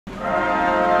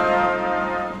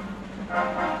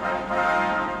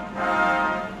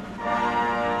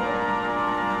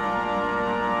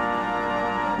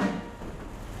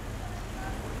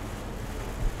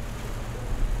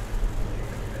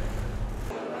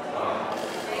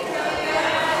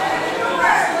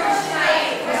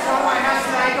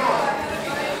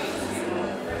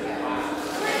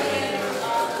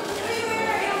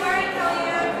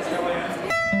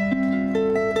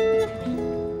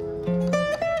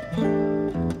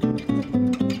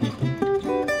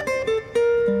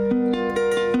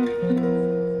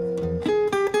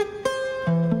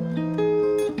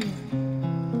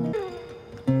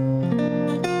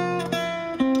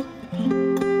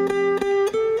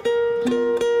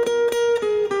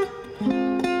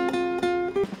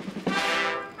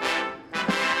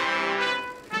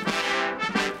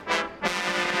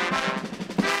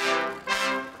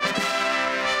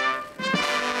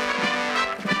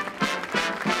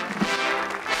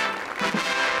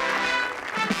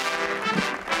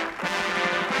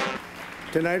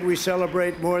Tonight we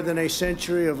celebrate more than a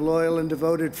century of loyal and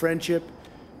devoted friendship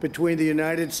between the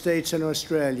United States and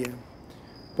Australia.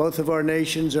 Both of our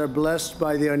nations are blessed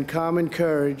by the uncommon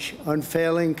courage,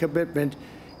 unfailing commitment,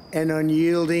 and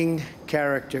unyielding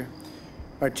character.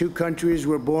 Our two countries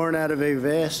were born out of a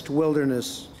vast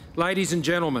wilderness. Ladies and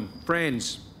gentlemen,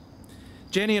 friends,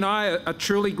 Jenny and I are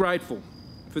truly grateful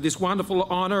for this wonderful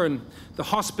honour and the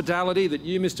hospitality that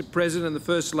you, Mr. President, and the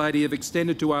First Lady have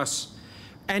extended to us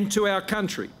and to our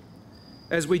country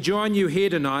as we join you here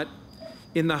tonight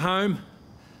in the home,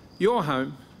 your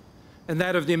home, and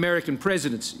that of the American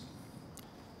presidency.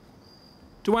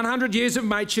 To 100 years of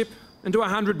mateship and to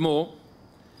 100 more,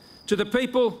 to the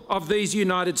people of these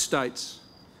United States,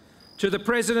 to the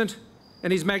President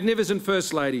and his magnificent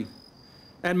First Lady,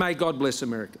 and may God bless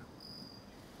America.